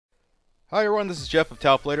Hi everyone, this is Jeff of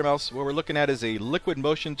TAOFLEDERMAUS. What we're looking at is a liquid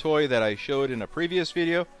motion toy that I showed in a previous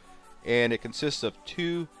video, and it consists of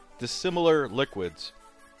two dissimilar liquids.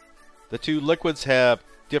 The two liquids have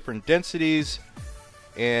different densities,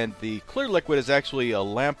 and the clear liquid is actually a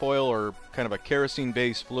lamp oil or kind of a kerosene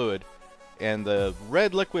based fluid, and the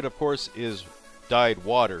red liquid of course is dyed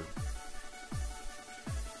water.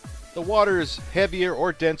 The water is heavier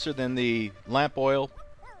or denser than the lamp oil,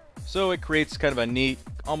 so it creates kind of a neat,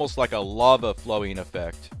 almost like a lava flowing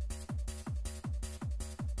effect.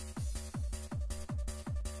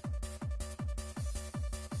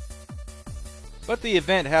 But the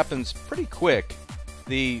event happens pretty quick.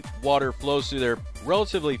 The water flows through there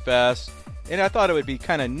relatively fast, and I thought it would be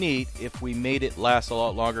kind of neat if we made it last a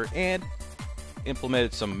lot longer and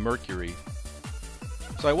implemented some mercury.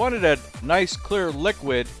 So I wanted a nice clear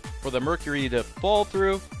liquid for the mercury to fall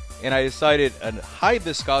through, and I decided a high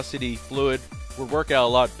viscosity fluid would work out a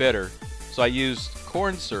lot better, so I used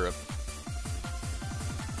corn syrup.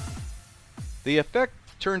 The effect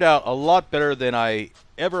turned out a lot better than I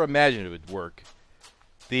ever imagined it would work.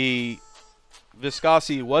 The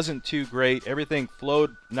viscosity wasn't too great, everything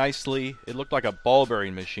flowed nicely, it looked like a ball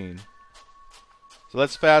bearing machine. So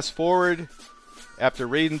let's fast forward. After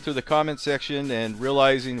reading through the comment section and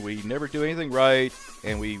realizing we never do anything right,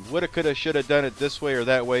 and we woulda, coulda, shoulda done it this way or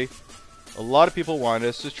that way, a lot of people wanted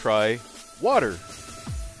us to try water.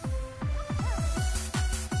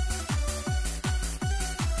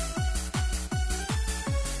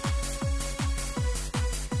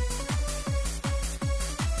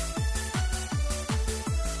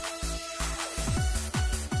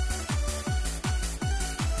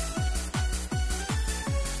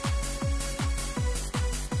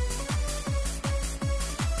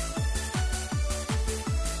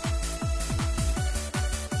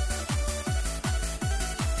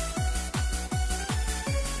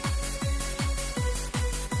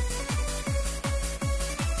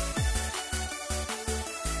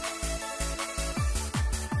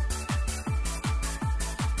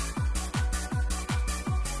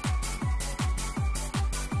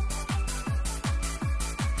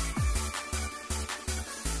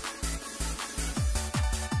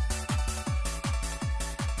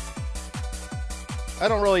 I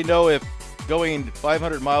don't really know if going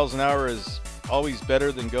 500 miles an hour is always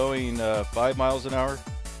better than going 5 miles an hour,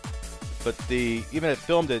 but even if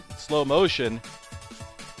filmed at slow motion,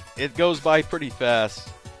 it goes by pretty fast.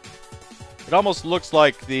 It almost looks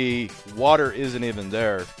like the water isn't even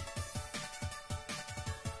there.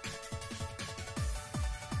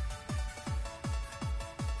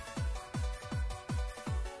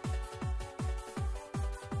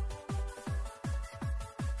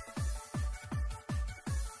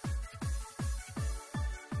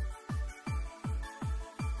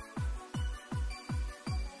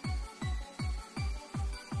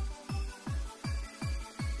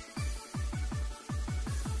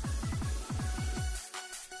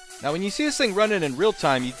 Now when you see this thing running in real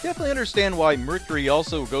time, you definitely understand why mercury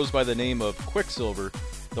also goes by the name of quicksilver.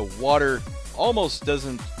 The water almost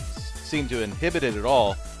doesn't seem to inhibit it at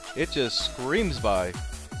all. It just screams by.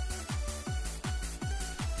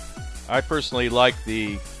 I personally like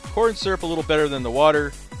the corn syrup a little better than the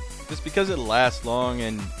water, just because it lasts long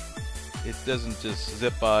and it doesn't just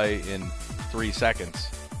zip by in 3 seconds.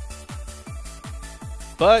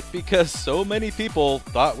 But because so many people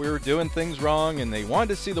thought we were doing things wrong and they wanted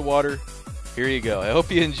to see the water, here you go. I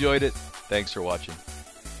hope you enjoyed it. Thanks for watching.